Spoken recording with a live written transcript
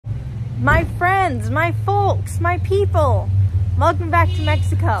my friends, my folks, my people. Welcome back to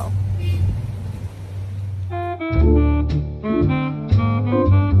Mexico.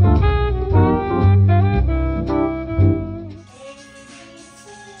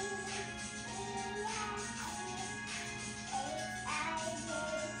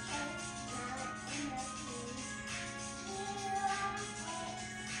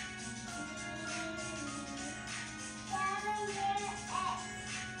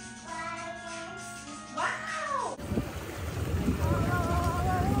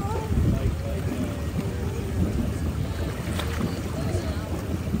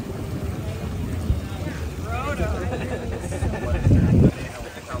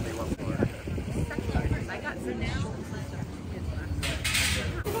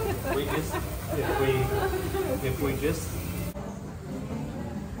 If we just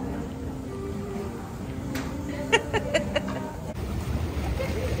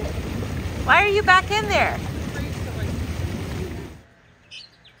Why are you back in there?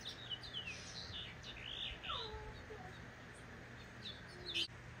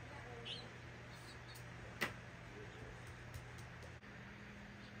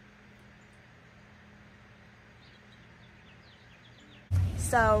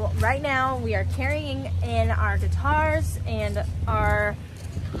 So right now we are carrying in our guitars and our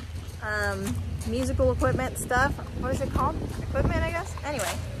musical equipment stuff. What is it called? Equipment, I guess?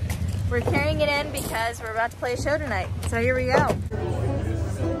 Anyway, we're carrying it in because we're about to play a show tonight. So here we go.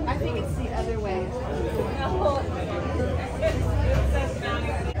 I think it's the other way. Well,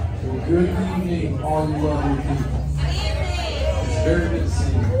 good evening, all you lovely people. It's very good to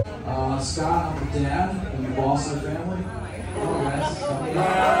see you. Scott, I'm the dad, and the boss of the family.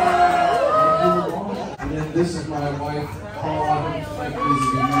 And then this is my wife, Paula.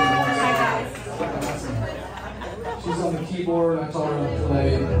 She's on the keyboard. I taught her to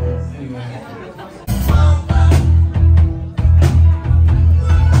play. Anyway.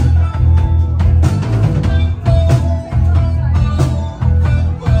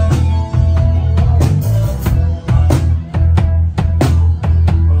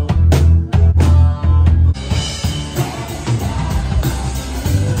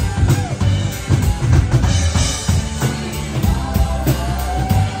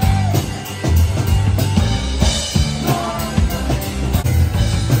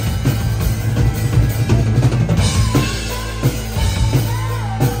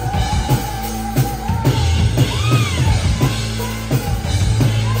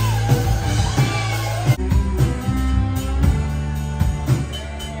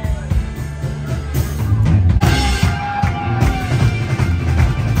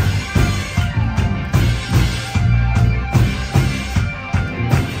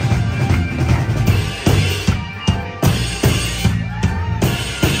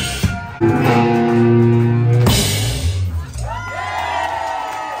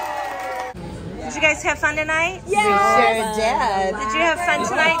 Did you guys have fun tonight? Yeah. We sure did. Did you have fun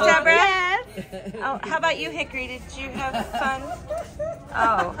tonight, Deborah? Yes. Oh, how about you, Hickory? Did you have fun?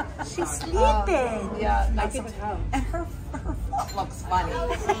 Oh, she's sleeping. Yeah, I could tell. And her foot looks funny.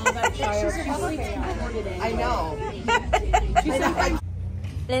 I know.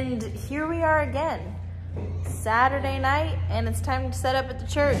 And here we are again. Saturday night, and it's time to set up at the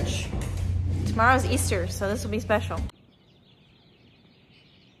church. Tomorrow's Easter, so this will be special.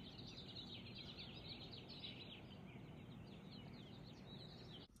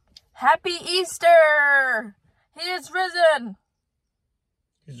 Happy Easter! He is risen!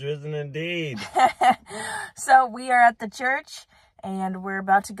 He's risen indeed. So we are at the church, and we're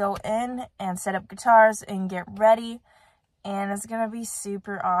about to go in and set up guitars and get ready, and it's gonna be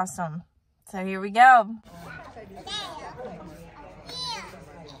super awesome. So here we go.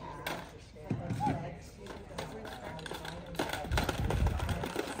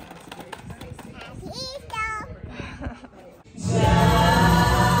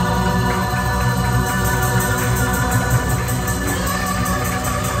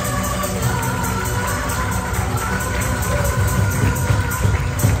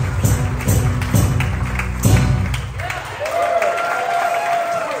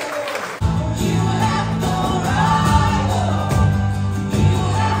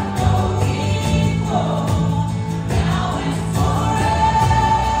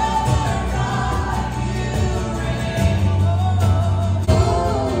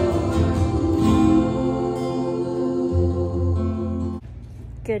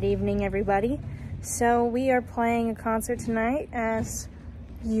 Good evening, everybody. So we are playing a concert tonight as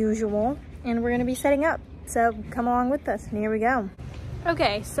usual, and we're going to be setting up. So come along with us, and here we go.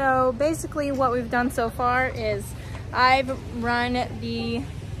 Okay, so basically what we've done so far is I've run the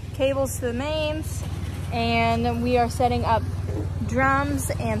cables to the mains, and we are setting up drums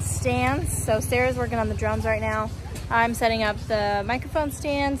and stands. So Sarah's working on the drums right now. I'm setting up the microphone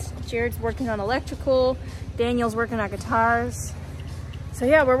stands. Jared's working on electrical. Daniel's working on guitars. So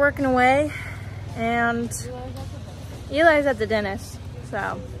yeah, we're working away, and Eli's at the dentist.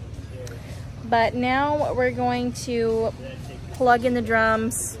 So, but now we're going to plug in the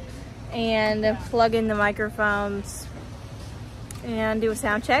drums and plug in the microphones and do a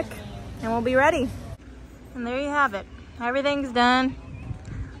sound check, and we'll be ready. And there you have it. Everything's done.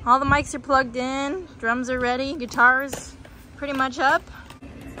 All the mics are plugged in, drums are ready, guitars pretty much up.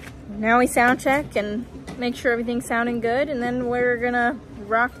 Now we sound check and make sure everything's sounding good, and then we're gonna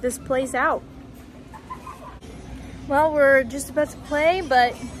rock this place out. Well, we're just about to play,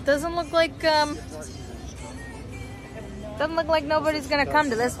 but doesn't look like nobody's gonna come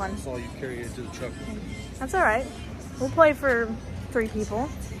to this one. That's all you carry into the truck. That's all right. We'll play for 3 people.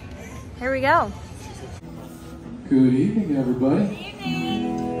 Here we go. Good evening, everybody. Good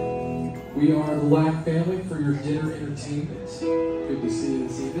evening. We are the Lack family for your dinner entertainment. Good to see you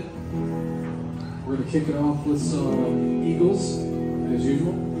this evening. We're going to kick it off with some Eagles, as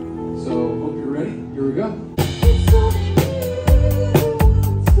usual. So, hope you're ready. Here we go.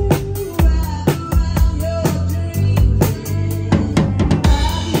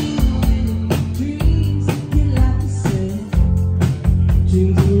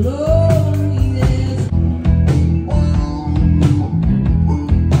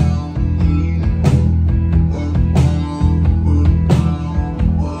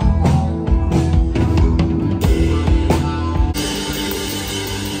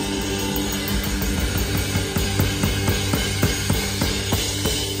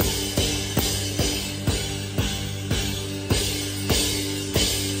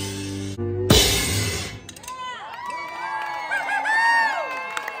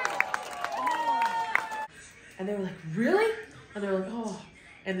 And they were like, really? And they were like, oh.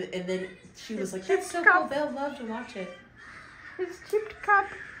 And then she was like, that's so cool. They'll love to watch it. His chipped cup.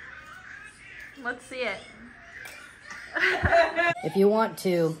 Let's see it. If you want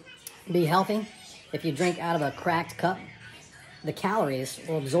to be healthy, if you drink out of a cracked cup, the calories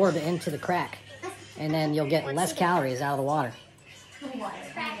will absorb into the crack, and then you'll get less calories out of the water.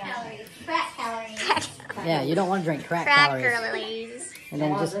 Crack calories. Crack calories. Yeah, you don't want to drink crack calories. And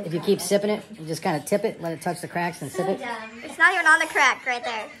then just, if you keep sipping it, you just kind of tip it, let it touch the cracks and sip it. It's not even on the crack right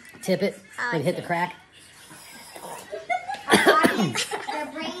there. Tip it, let it hit the crack. Their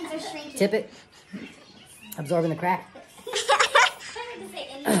brains are shrinking. Tip it, absorbing the crack. Stop.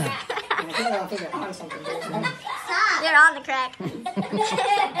 You're on the crack.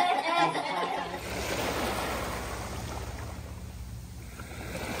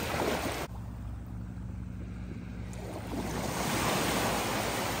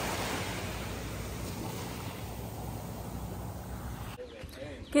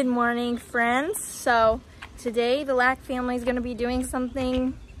 Good morning, friends. So today the Lack family is going to be doing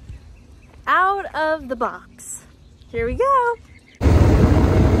something out of the box. Here we go.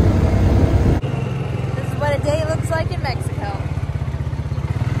 This is what a day looks like in Mexico.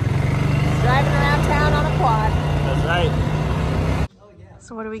 Driving around town on a quad. That's right.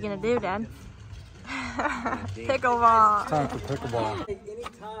 So what are we going to do, Dad? Pickleball. Time for pickleball.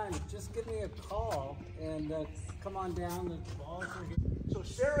 Anytime, just give me a call and come on down. The balls are here. So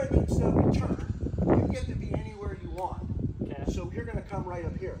Sarah needs to return. You get to be anywhere you want. Okay. So you're going to come right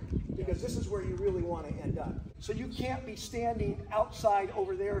up here because this is where you really want to end up. So you can't be standing outside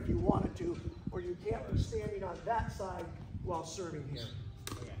over there if you wanted to, or you can't be standing on that side while serving here.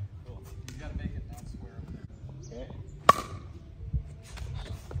 Okay, cool. You got to make it that square over there. Okay.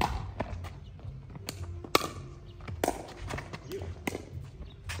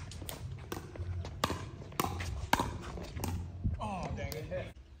 Oh, dang it.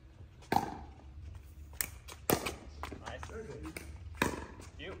 Nice.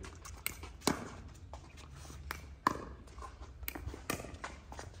 You.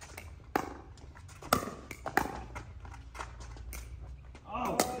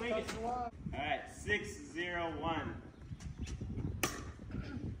 Oh, bring it. All right, 6-0-1.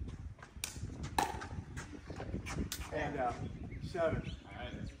 And 7. All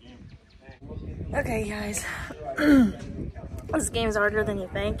right, that's game. Okay, guys. This game's harder than you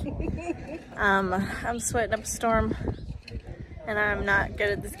think. I'm sweating up a storm, and I'm not good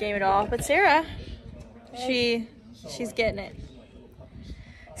at this game at all. But Sarah, she's getting it.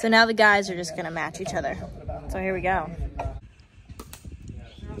 So now the guys are just gonna match each other. So here we go.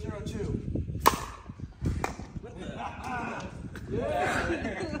 0-0-2.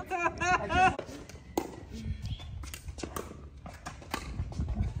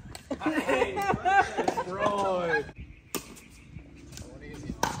 Destroyed.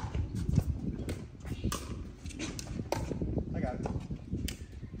 I got it.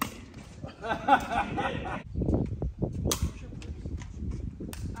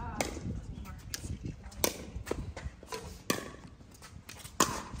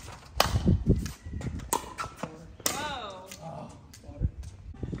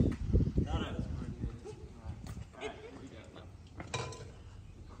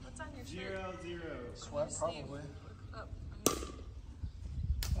 Sweat, probably.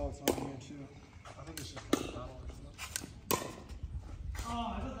 Oh, it's on here too. I think it's just like a bottle or something.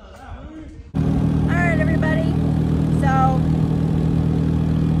 All right, everybody. So